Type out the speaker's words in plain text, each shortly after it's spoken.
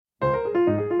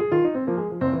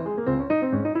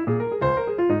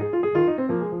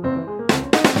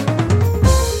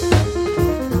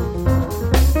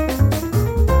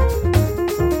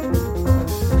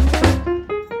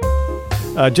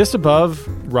Just above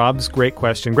Rob's great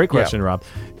question, Rob,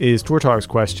 is Tour Talk's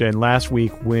question. Last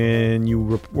week when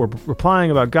you were replying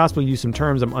about gospel, you used some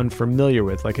terms I'm unfamiliar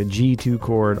with, like a G2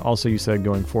 chord. Also, you said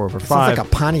going 4/5. Sounds like a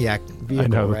Pontiac vehicle, I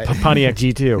know, right? Pontiac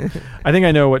G2. I think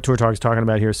I know what Tour Talk's talking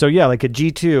about here. So yeah, like a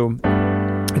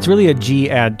G2, it's really a G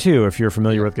add 2 if you're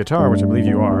familiar with guitar, which I believe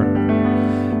you are.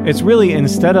 It's really,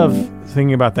 instead of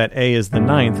thinking about that A as the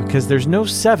ninth, because there's no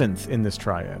seventh in this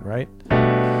triad, right?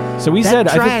 So we said...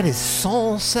 That triad is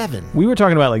Sol 7. We were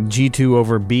talking about like G2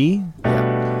 over B.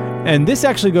 Yeah. And this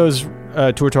actually goes,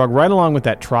 Tour Talk, right along with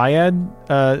that triad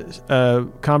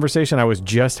conversation I was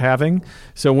just having.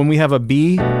 So when we have a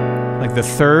B, like the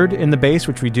third in the bass,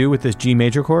 which we do with this G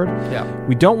major chord,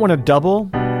 we don't want to double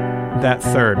that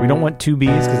third. We don't want two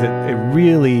Bs because it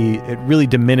really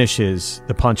diminishes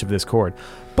the punch of this chord.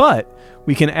 But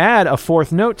we can add a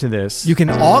fourth note to this. You can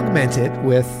augment it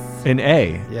with an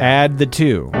A. Yeah. Add the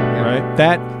 2,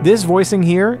 right? This voicing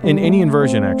here in any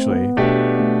inversion, actually,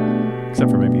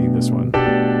 except for maybe this one.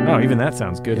 Oh, even that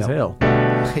sounds good as hell.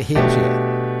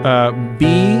 B,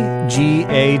 G,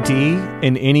 A, D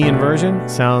in any inversion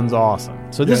sounds awesome.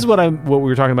 So this is what we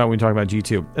were talking about when we talked about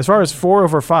G2. As far as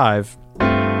 4/5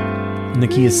 in the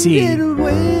key of C,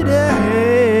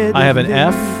 I have an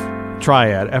F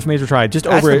triad, F major triad, just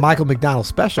That's over the Michael McDonald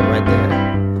special right there.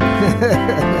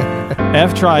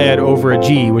 F triad over a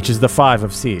G, which is the 5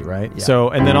 of C, right? Yeah. So,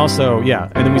 and then also,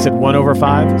 and then we said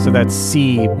 1/5, so that's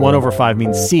C. 1/5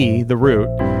 means C, the root,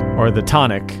 or the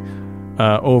tonic,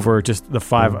 over just the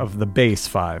 5 of the bass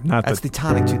 5. That's the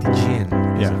tonic to the gin.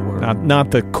 Yeah,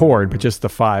 not the chord, but just the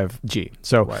 5G.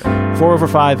 So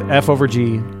 4/5, F over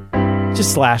G,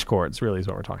 just slash chords, really, is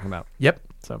what we're talking about. Yep.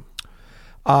 So.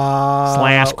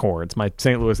 Slash chords. My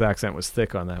St. Louis accent was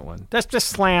thick on that one. That's just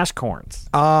slash chords.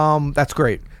 That's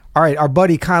great. All right, our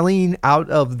buddy Colleen out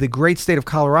of the great state of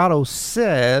Colorado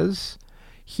says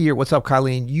here, what's up,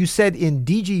 Colleen? You said in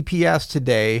DGPS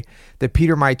today that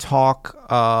Peter might talk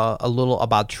a little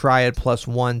about triad plus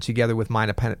 1 together with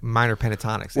minor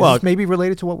pentatonics. Is this maybe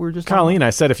related to what we were just talking about? I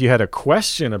said if you had a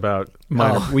question about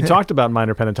minor, we talked about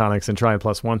minor pentatonics and triad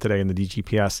plus 1 today in the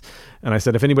DGPS, and I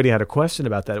said if anybody had a question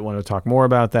about that, wanted to talk more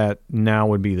about that, now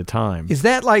would be the time. Is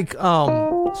that like I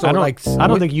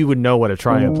don't think you would know what a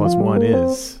triad plus 1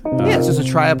 is. It's just a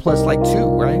triad plus like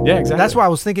 2, right? Yeah, exactly. That's why I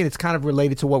was thinking it's kind of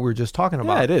related to what we were just talking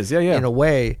about. Yeah, it is. Yeah. In a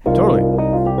way. Totally.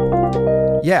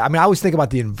 Yeah, I mean, I always think about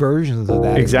the inversions of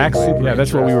that. Exactly. Yeah,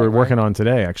 that's what we were working on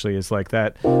today, actually, is like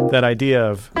that idea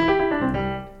of... Yep.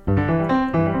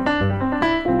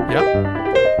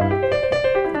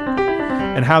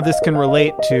 And how this can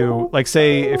relate to, like,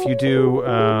 say, if you do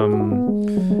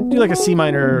like a C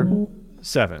minor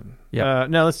 7. Yeah.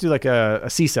 No, let's do like a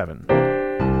C7.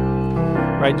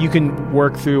 Right? You can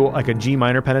work through like a G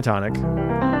minor pentatonic.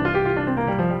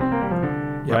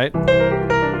 Yep. Right?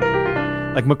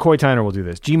 Like McCoy Tyner will do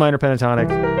this. G minor pentatonic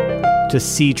to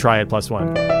C triad plus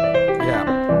 1. Yeah.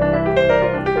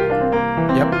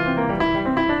 Yep.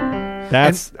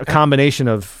 That's a combination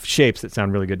of shapes that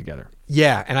sound really good together.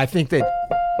 Yeah, and I think that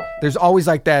there's always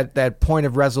like that point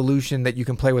of resolution that you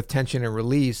can play with tension and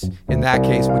release, in that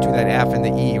case, between that F and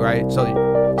the E, right? So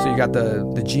you got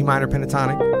the G minor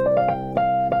pentatonic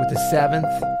with the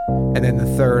 7th, and then the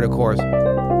 3rd, of course.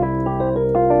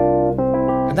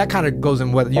 And that kind of goes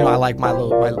in with, I like my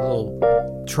little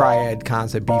triad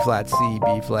concept, B flat, C,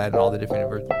 B flat, and all the different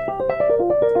inversions.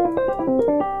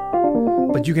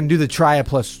 But you can do the triad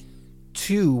plus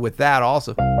 2 with that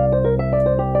also.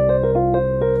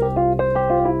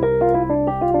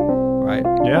 Right?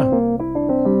 Yeah.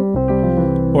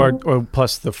 Or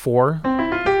plus the 4.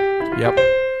 Yep.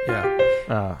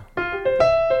 Yeah.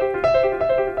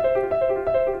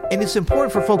 And it's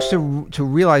important for folks to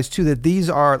realize too that these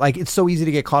are like, it's so easy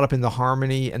to get caught up in the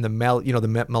harmony and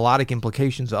the melodic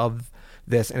implications of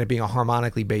this, and it being a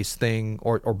harmonically based thing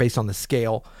or based on the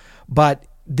scale. But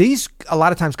these a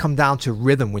lot of times come down to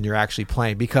rhythm when you're actually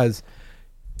playing, because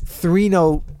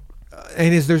 3-note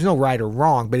there's no right or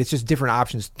wrong, but it's just different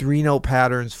options. 3-note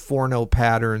patterns, 4-note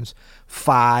patterns,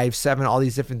 5, 7, all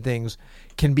these different things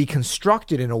can be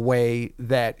constructed in a way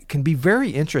that can be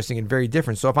very interesting and very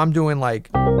different. So if I'm doing like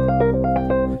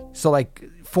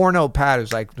 4-note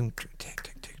patterns, like, and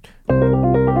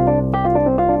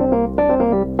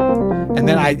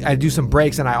then I do some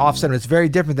breaks and I offset them, it's very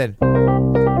different than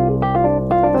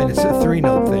it's a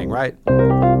 3-note thing, right?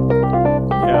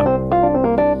 Yeah.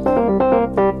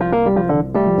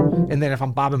 And then if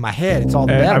I'm bobbing my head, it's all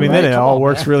the better. I mean, right? then it all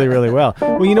works really, really well.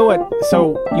 Well, you know what?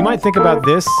 So you might think about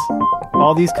this,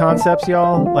 all these concepts,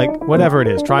 y'all, like whatever it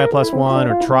is, triad plus 1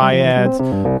 or triads,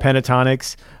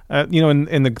 pentatonics.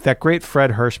 that great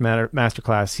Fred Hirsch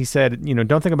masterclass, he said,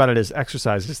 don't think about it as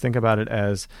exercise, just think about it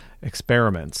as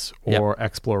experiments or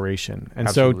exploration. And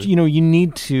Absolutely. so, you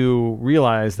need to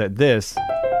realize that this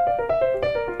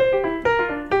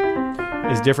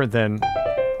is different than,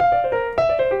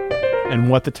 and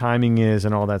what the timing is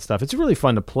and all that stuff. It's really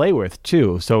fun to play with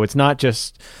too. So it's not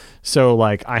just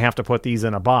like I have to put these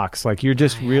in a box. Like you're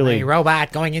just really a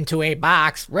robot going into a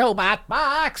box. Robot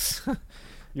box.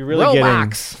 You're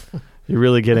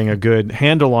really getting a good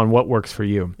handle on what works for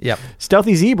you. Yep.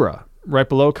 Stealthy Zebra, right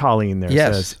below Colleen there,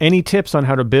 says, any tips on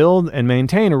how to build and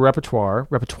maintain a repertoire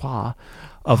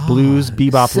of blues,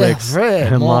 bebop licks,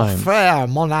 and lines? Frère,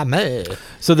 mon ami.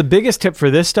 So the biggest tip for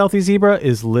this Stealthy Zebra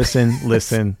is listen,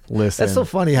 listen, listen. That's so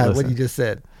funny what you just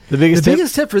said. The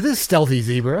biggest tip for this Stealthy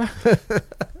Zebra.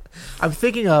 I'm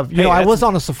thinking of, I was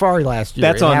on a safari last year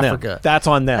in Africa. Them. That's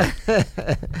on them.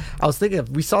 I was thinking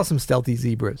we saw some stealthy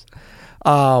zebras.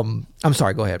 I'm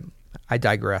sorry, go ahead. I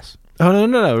digress. Oh,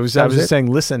 no. I was just saying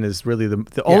listen is really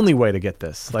the only way to get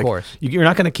this. Of course. You're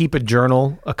not going to keep a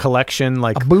journal, a collection,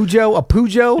 like... A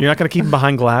Pujo? You're not going to keep them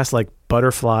behind glass like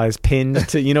butterflies pinned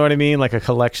to, you know what I mean? Like a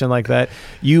collection like that.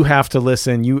 You have to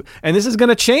listen. And this is going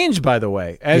to change, by the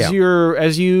way. As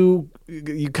you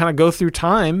kind of go through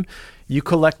time... You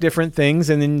collect different things,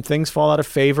 and then things fall out of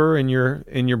favor in your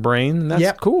brain, and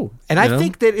that's cool. And I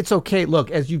think that it's okay. Look,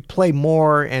 as you play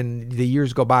more and the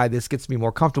years go by, this gets me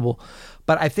more comfortable.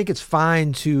 But I think it's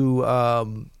fine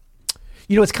to,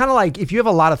 it's kind of like if you have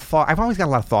a lot of thought. I've always got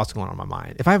a lot of thoughts going on in my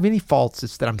mind. If I have any faults,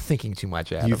 it's that I'm thinking too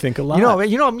much. Adam. You think a lot.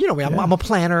 I'm a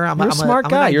planner. I'm a smart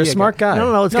guy. You're a smart guy.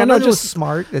 No, it's got nothing to do with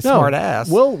smart. It's smart ass.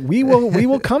 Well, we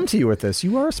will come to you with this.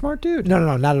 You are a smart dude.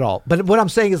 No, not at all. But what I'm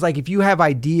saying is, like, if you have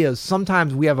ideas,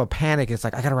 sometimes we have a panic. It's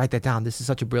like, I got to write that down. This is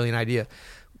such a brilliant idea.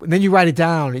 And then you write it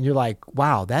down and you're like,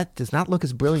 wow, that does not look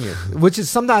as brilliant, which is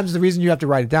sometimes the reason you have to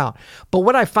write it down. But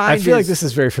what I find I feel like this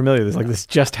is very familiar. This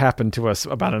just happened to us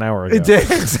about an hour ago. It did.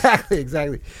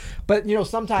 Exactly. But,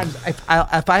 sometimes if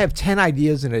I have 10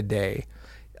 ideas in a day,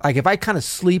 like if I kind of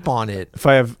sleep on it. If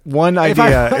I have one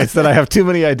idea, it's that I have too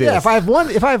many ideas. Yeah, if I have one,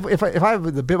 if I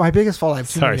have my biggest fault, I have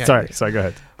too many ideas. Sorry, go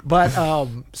ahead. But,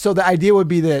 so the idea would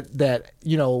be that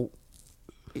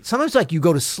sometimes like you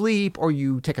go to sleep or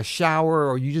you take a shower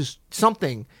or you just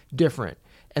something different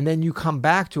and then you come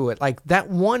back to it. Like that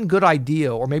one good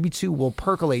idea or maybe two will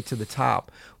percolate to the top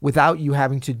without you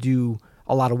having to do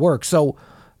a lot of work. So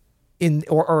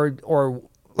or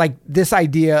like this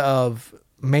idea of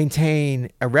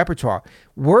maintain a repertoire,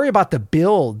 worry about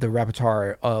the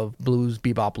repertoire of blues,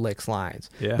 bebop, licks,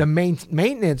 lines. Yeah. The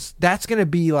maintenance, that's going to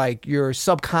be like your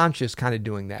subconscious kind of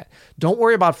doing that. Don't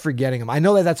worry about forgetting them. I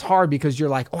know that that's hard because you're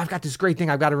like, oh, I've got this great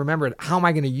thing. I've got to remember it. How am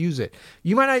I going to use it?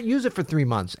 You might not use it for 3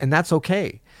 months and that's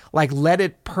okay. Like let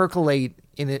it percolate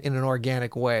in an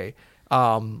organic way.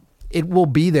 It will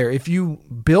be there. If you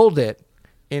build it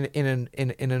in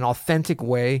an authentic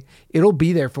way, it'll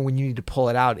be there for when you need to pull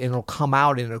it out, and it'll come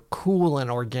out in a cool and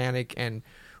organic and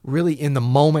really in the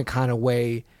moment kind of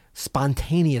way,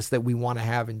 spontaneous that we want to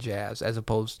have in jazz. As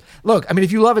opposed, look, I mean,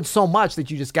 if you love it so much that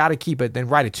you just got to keep it, then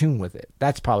write a tune with it.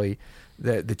 That's probably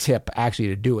the tip actually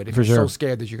to do it. If you're so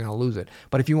scared that you're going to lose it,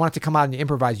 but if you want it to come out and you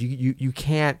improvise, you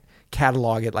can't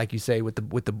catalog it like you say with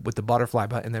the butterfly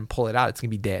button and then pull it out. It's gonna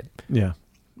be dead. Yeah,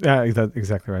 that's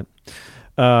exactly right.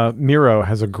 Miro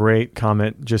has a great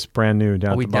comment, just brand new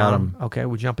down at the bottom. Okay,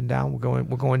 we're jumping down.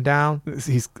 We're going down.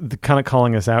 He's kind of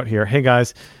calling us out here. Hey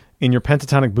guys, in your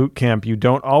pentatonic boot camp, you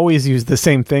don't always use the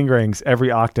same fingerings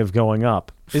every octave going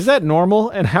up. Is that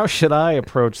normal? And how should I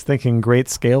approach thinking great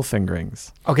scale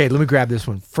fingerings? Okay, let me grab this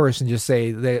one first and just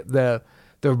say the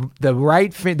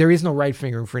right there is no right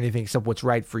fingering for anything except what's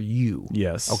right for you.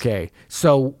 Yes. Okay.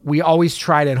 So we always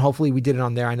try to, and hopefully we did it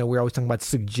on there. I know we're always talking about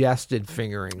suggested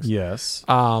fingerings. Yes.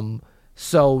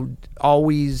 So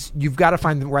always you've got to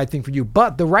find the right thing for you.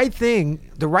 But the right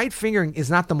fingering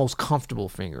is not the most comfortable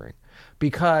fingering,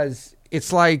 because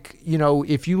it's like,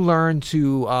 if you learn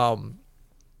to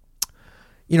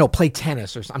play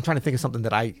tennis or I'm trying to think of something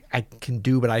that I can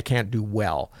do, but I can't do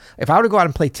well. If I were to go out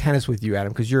and play tennis with you,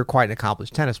 Adam, because you're quite an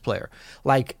accomplished tennis player,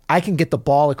 like I can get the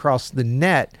ball across the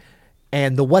net,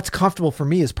 and what's comfortable for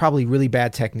me is probably really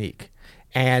bad technique.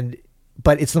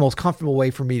 But it's the most comfortable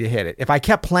way for me to hit it. If I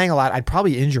kept playing a lot, I'd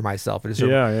probably injure myself.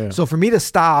 Yeah. So for me to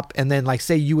stop and then, like,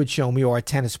 say you would show me, or a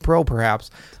tennis pro perhaps,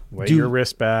 do your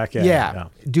wrist back. Yeah,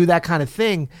 do that kind of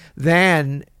thing,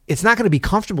 then it's not going to be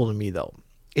comfortable to me though.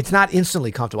 It's not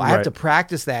instantly comfortable. I have Right. to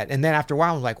practice that. And then after a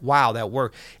while, I'm like, wow, that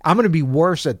worked. I'm going to be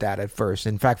worse at that at first.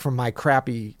 In fact, from my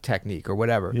crappy technique or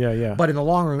whatever. Yeah, yeah. But in the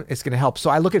long run, it's going to help. So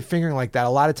I look at fingering like that. A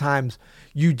lot of times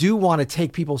you do want to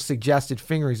take people's suggested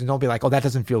fingerings and don't be like, oh, that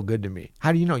doesn't feel good to me.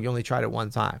 How do you know? You only tried it one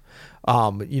time.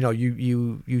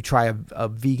 You try a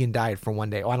vegan diet for one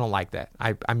day. Oh, I don't like that.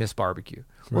 I miss barbecue.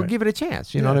 Well, Right. give it a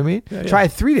chance. You know what I mean? Yeah, Try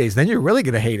it 3 days. Then you're really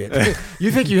going to hate it.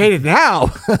 You think you hate it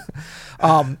now.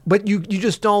 But you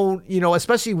just don't,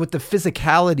 especially with the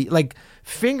physicality, like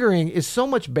fingering is so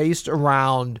much based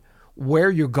around where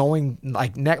you're going,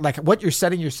 like what you're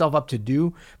setting yourself up to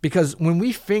do. Because when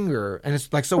we finger, and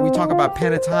it's like, so we talk about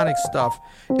pentatonic stuff,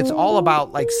 it's all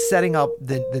about like setting up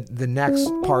the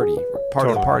next part of the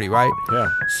Totally. party, right? Yeah.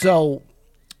 So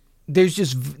there's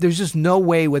just no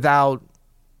way without,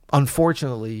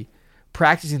 unfortunately,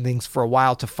 practicing things for a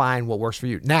while to find what works for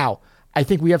you. Now, I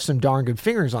think we have some darn good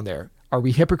fingers on there. Are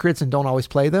we hypocrites and don't always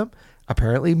play them?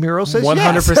 Apparently, Miro says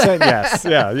 100% yes.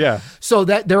 Yeah. So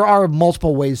that there are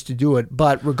multiple ways to do it,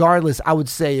 but regardless, I would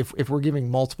say if we're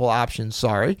giving multiple options,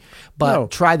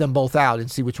 but try them both out and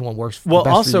see which one works. Well,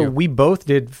 best also for you. we both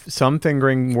did some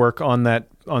fingering work on the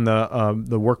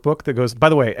workbook that goes. By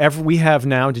the way, we have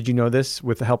now. Did you know this?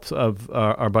 With the help of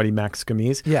our buddy Max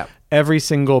Scamiz, Yeah. every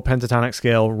single pentatonic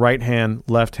scale, right hand,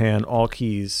 left hand, all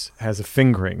keys has a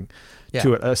fingering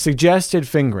to it, a suggested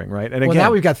fingering, right? And Well, again,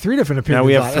 now we've got 3 different opinions. now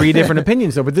we have on it. 3 different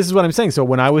opinions. So, but this is what I'm saying. So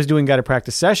when I was doing guided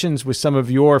practice sessions with some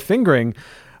of your fingering,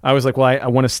 I was like, well, I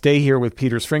want to stay here with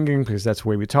Peter's fingering because that's the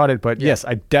way we taught it. But yes,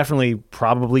 I definitely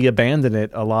probably abandon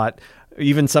it a lot,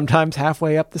 even sometimes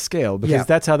halfway up the scale, because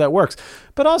that's how that works.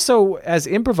 But also, as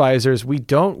improvisers, we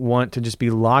don't want to just be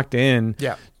locked in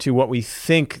to what we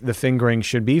think the fingering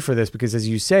should be for this, because as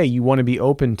you say, you want to be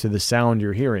open to the sound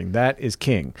you're hearing. That is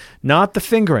king, not the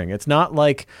fingering. It's not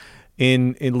like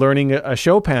in learning a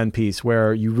Chopin piece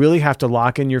where you really have to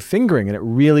lock in your fingering, and it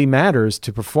really matters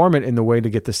to perform it in the way to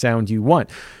get the sound you want.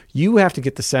 You have to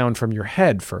get the sound from your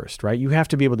head first, right? You have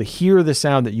to be able to hear the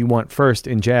sound that you want first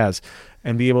in jazz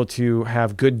and be able to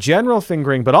have good general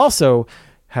fingering, but also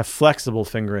have flexible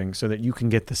fingering so that you can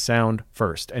get the sound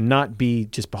first and not be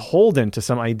just beholden to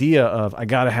some idea of, I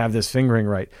got to have this fingering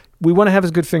right. We want to have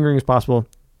as good fingering as possible.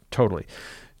 Totally.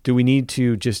 Do we need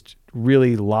to just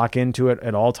really lock into it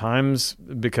at all times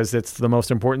because it's the most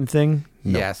important thing?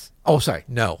 No. Yes. Oh, sorry.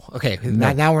 No. Okay.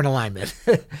 Now we're in alignment.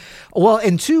 Well,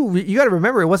 and 2, you got to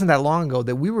remember, it wasn't that long ago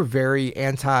that we were very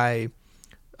anti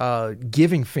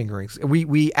giving fingerings.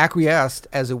 We acquiesced,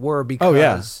 as it were,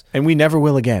 because and we never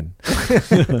will again.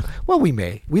 well, we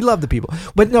may. We love the people,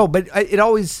 but no. But it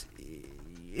always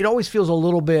feels a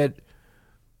little bit.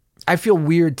 I feel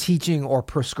weird teaching or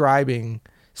prescribing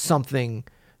something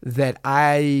that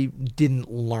I didn't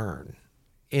learn,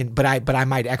 but I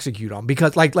might execute on,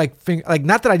 because like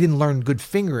not that I didn't learn good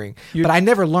fingering, but I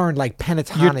never learned like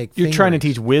pentatonic. You're trying to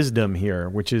teach wisdom here,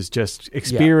 which is just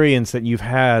experience that you've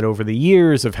had over the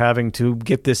years of having to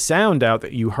get this sound out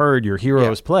that you heard your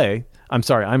heroes play. I'm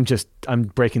sorry, I'm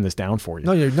breaking this down for you.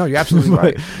 No, you're absolutely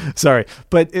right. Sorry,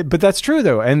 but that's true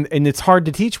though, and it's hard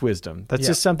to teach wisdom. That's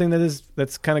just something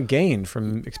that's kind of gained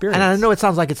from experience. And I know it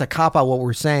sounds like it's a cop out what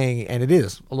we're saying, and it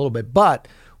is a little bit, but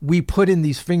we put in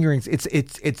these fingerings.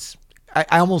 It's.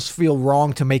 I almost feel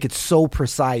wrong to make it so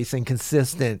precise and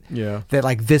consistent. Yeah. That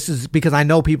like this is, because I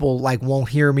know people like won't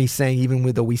hear me saying, even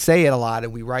though we say it a lot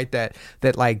and we write that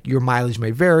like your mileage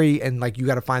may vary and like you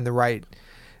got to find the right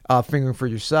fingering for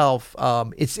yourself.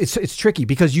 It's tricky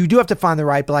because you do have to find the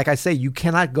right, but like I say, you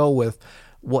cannot go with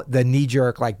what the knee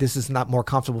jerk, like this is not more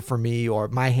comfortable for me or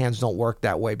my hands don't work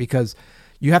that way, because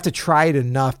you have to try it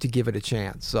enough to give it a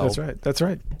chance. So That's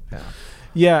right.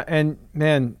 Yeah. And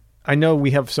man, I know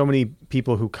we have so many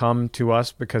people who come to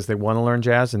us because they want to learn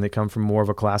jazz and they come from more of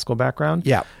a classical background.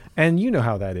 Yeah. And you know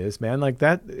how that is, man. Like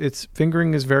that,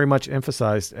 fingering is very much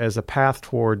emphasized as a path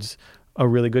towards a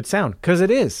really good sound. Because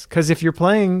it is. Because if you're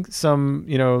playing some,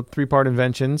 3-part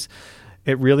inventions,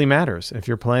 it really matters. If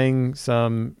you're playing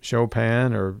some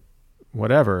Chopin or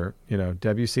whatever,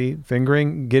 Debussy,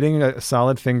 fingering, getting a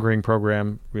solid fingering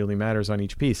program really matters on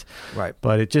each piece. Right.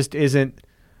 But it just isn't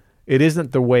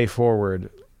the way forward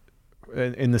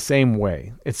in the same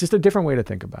way. It's just a different way to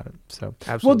think about it. So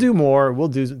Absolutely. We'll do more. We'll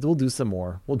do some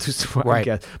more. We'll do some more, Right. I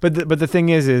guess. But the thing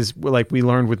is like we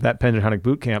learned with that pentatonic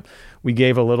boot camp, we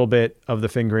gave a little bit of the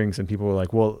fingerings and people were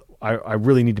like, well, I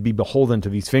really need to be beholden to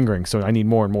these fingerings, so I need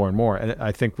more and more and more. And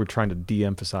I think we're trying to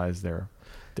de-emphasize their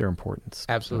importance.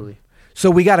 Absolutely. So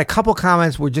we got a couple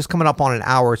comments. We're just coming up on an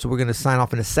hour, so we're going to sign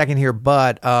off in a second here.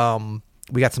 But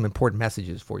we got some important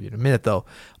messages for you in a minute, though.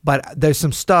 But there's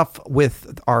some stuff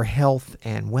with our health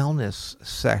and wellness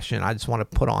section I just want to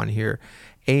put on here.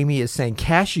 Amy is saying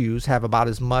cashews have about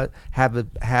as much have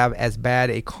as bad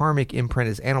a karmic imprint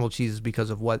as animal cheeses because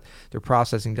of what their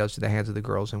processing does to the hands of the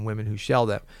girls and women who shell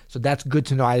them. So that's good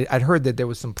to know. I'd heard that there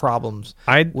was some problems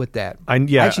with that. I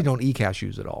actually don't eat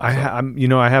cashews at all. I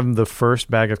have the first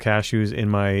bag of cashews in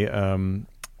my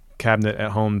cabinet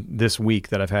at home this week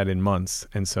that I've had in months,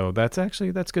 and so that's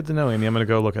good to know, Amy. I'm going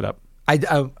to go look it up. I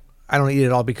don't eat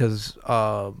it all because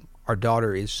our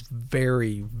daughter is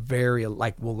very, very,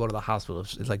 like, we'll go to the hospital.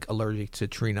 It's like allergic to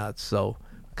tree nuts, so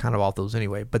kind of off those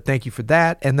anyway. But thank you for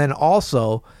that. And then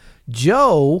also,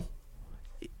 Joe,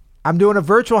 I'm doing a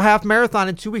virtual half marathon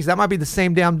in 2 weeks. That might be the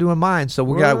same day I'm doing mine. So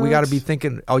we got to be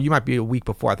thinking. Oh, you might be a week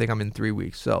before. I think I'm in 3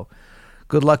 weeks. So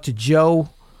good luck to Joe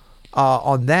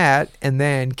on that. And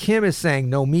then Kim is saying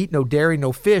no meat, no dairy,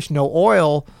 no fish, no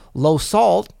oil, low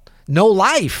salt. No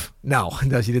life. No,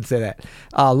 she didn't say that.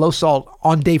 Low salt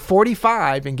on day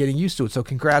 45 and getting used to it. So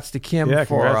congrats to Kim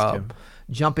for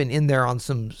jumping in there on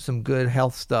some good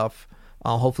health stuff.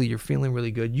 Hopefully you're feeling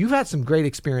really good. You've had some great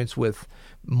experience with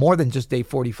more than just day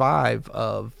 45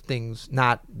 of things,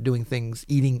 not doing things,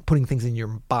 eating, putting things in your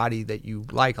body that you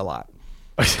like a lot.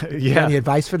 Yeah. Any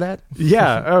advice for that?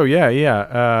 Yeah. Oh,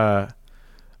 yeah.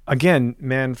 Again,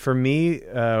 man, for me,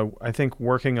 I think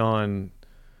working on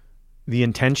the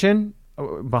intention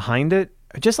behind it,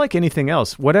 just like anything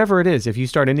else, whatever it is, if you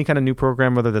start any kind of new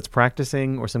program, whether that's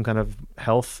practicing or some kind of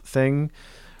health thing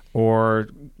or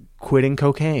quitting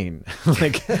cocaine,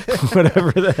 like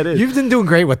whatever that is. You've been doing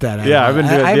great with that. Yeah, I've been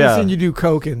doing. I haven't seen you do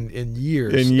coke in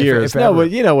years. If no, but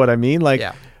you know what I mean. Like,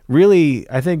 really,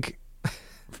 I think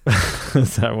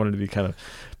I wanted to be kind of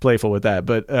playful with that,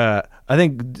 but I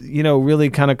think really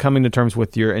kind of coming to terms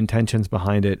with your intentions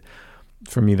behind it.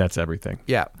 For me, that's everything.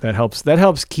 Yeah. That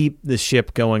helps keep the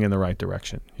ship going in the right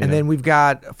direction. And then we've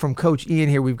got, from Coach Ian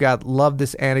here, we've got, love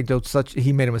this anecdote.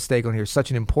 He made a mistake on here.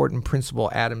 Such an important principle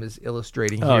Adam is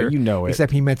illustrating here. Oh, you know it.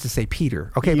 Except he meant to say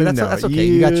Peter. Okay, but that's okay.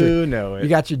 You know it. You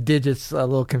got your digits a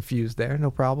little confused there.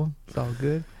 No problem. It's all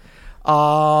good.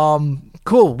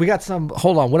 Cool. We got some,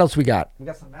 hold on. What else we got? We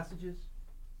got some messages.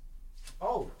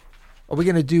 Oh. Are we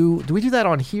going to do we do that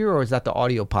on here, or is that the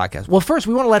audio podcast? Well, first,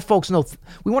 we want to let folks know,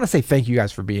 we want to say thank you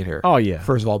guys for being here. Oh, yeah.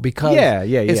 First of all, because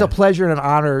it's a pleasure and an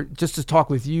honor just to talk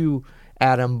with you,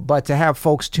 Adam, but to have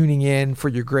folks tuning in for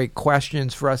your great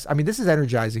questions for us. I mean, this is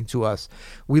energizing to us.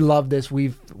 We love this.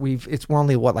 We're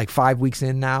only, like 5 weeks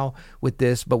in now with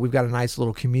this, but we've got a nice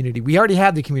little community. We already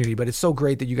have the community, but it's so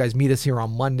great that you guys meet us here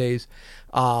on Mondays.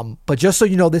 But just so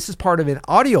you know, this is part of an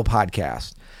audio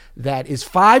podcast that is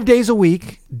 5 days a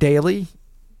week, daily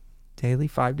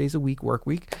 5 days a week, work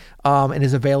week, and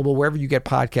is available wherever you get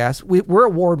podcasts. We're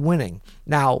award winning.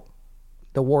 Now,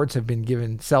 the awards have been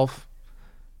given so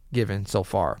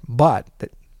far, but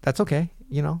that's okay.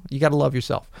 You got to love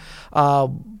yourself. But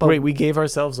wait, we gave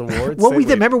ourselves awards? Well, we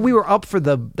did. Remember, we were up for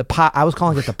the pod. I was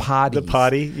calling it the Poddies. The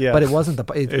Poddy, yeah. But it wasn't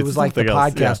it was like the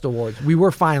podcast awards. We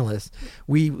were finalists.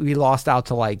 We lost out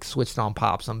to like Switched on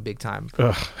Pop, some big time.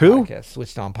 Who? Podcast,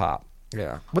 Switched on Pop.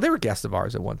 Yeah. Well, they were guests of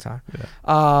ours at one time.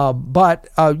 Yeah.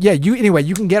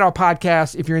 You can get our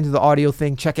podcast if you're into the audio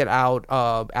thing. Check it out.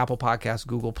 Apple Podcasts,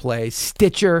 Google Play,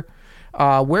 Stitcher,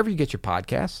 wherever you get your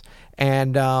podcasts.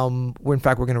 And we're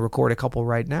going to record a couple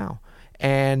right now.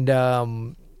 And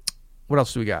what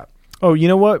else do we got? Oh, you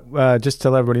know what? Just to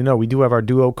let everybody know, we do have our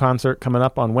duo concert coming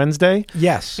up on Wednesday.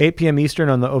 Yes. 8 p.m. Eastern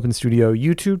on the Open Studio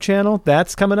YouTube channel.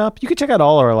 That's coming up. You can check out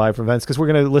all our live events because we're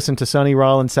going to listen to Sonny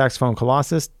Rollins Saxophone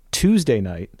Colossus Tuesday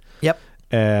night. Yep.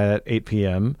 At 8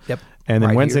 p.m. Yep. And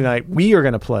then Wednesday night, we are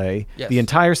going to play the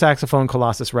entire Saxophone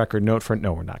Colossus record note for...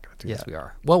 No, we're not going to do that. Yes, we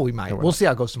are. Well, we might. We'll see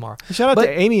how it goes tomorrow. Shout out to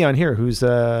Amy on here, who's...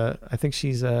 I think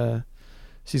she's going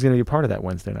to be a part of that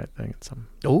Wednesday night thing. Some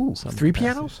 3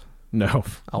 pianos? No.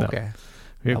 Okay.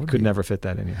 No. We could never fit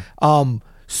that in here.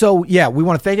 So, yeah, we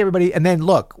want to thank everybody. And then,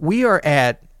 look, we are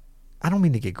at... I don't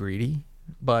mean to get greedy,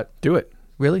 but... Do it.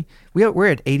 Really? We're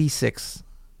at 86...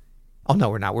 Oh, no,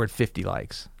 we're not. We're at 50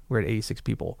 likes. We're at 86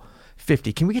 people.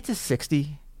 50. Can we get to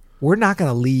 60? We're not going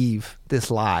to leave this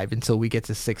live until we get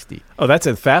to 60. Oh, that's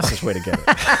the fastest way to get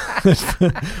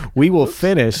it. We will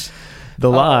finish the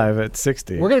live at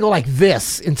 60. We're going to go like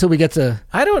this until we get to...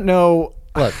 I don't know.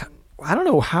 Look. I don't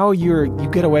know how you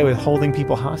get away with holding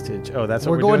people hostage. Oh, that's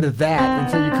what we're going doing? to that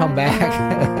until you come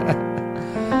back.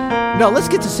 No, let's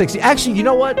get to 60. Actually, you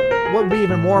know what? What would be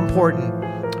even more important...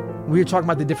 We were talking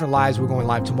about the different lives. We're going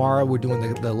live tomorrow. We're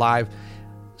doing the live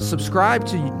subscribe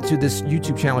to this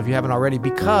YouTube channel if you haven't already,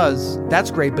 because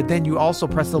that's great. But then you also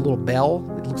press the little bell.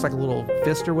 It looks like a little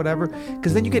fist or whatever,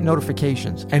 because then you get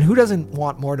notifications. And who doesn't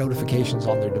want more notifications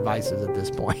on their devices at this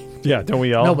point? Yeah, don't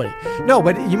we all? Nobody. No,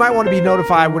 but you might want to be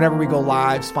notified whenever we go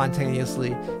live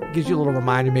spontaneously. It gives you a little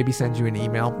reminder, maybe sends you an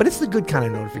email. But it's the good kind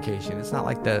of notification. It's not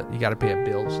like you got to pay a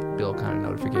bill kind of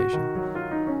notification.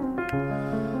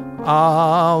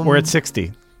 We're at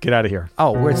 60. Get out of here.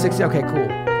 Oh, we're at 60. Okay, cool.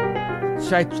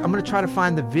 I'm going to try to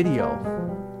find the video.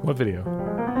 What video?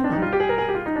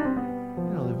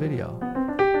 The video.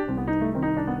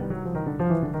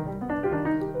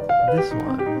 This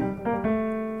one.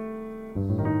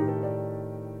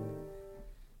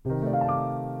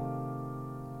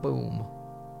 Boom.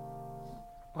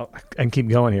 Oh, and keep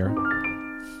going here.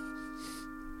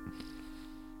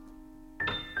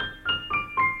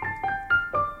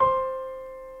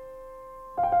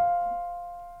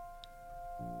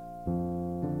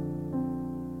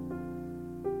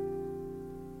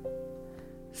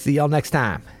 See y'all next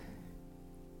time.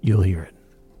 You'll hear it.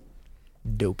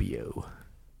 Dopio.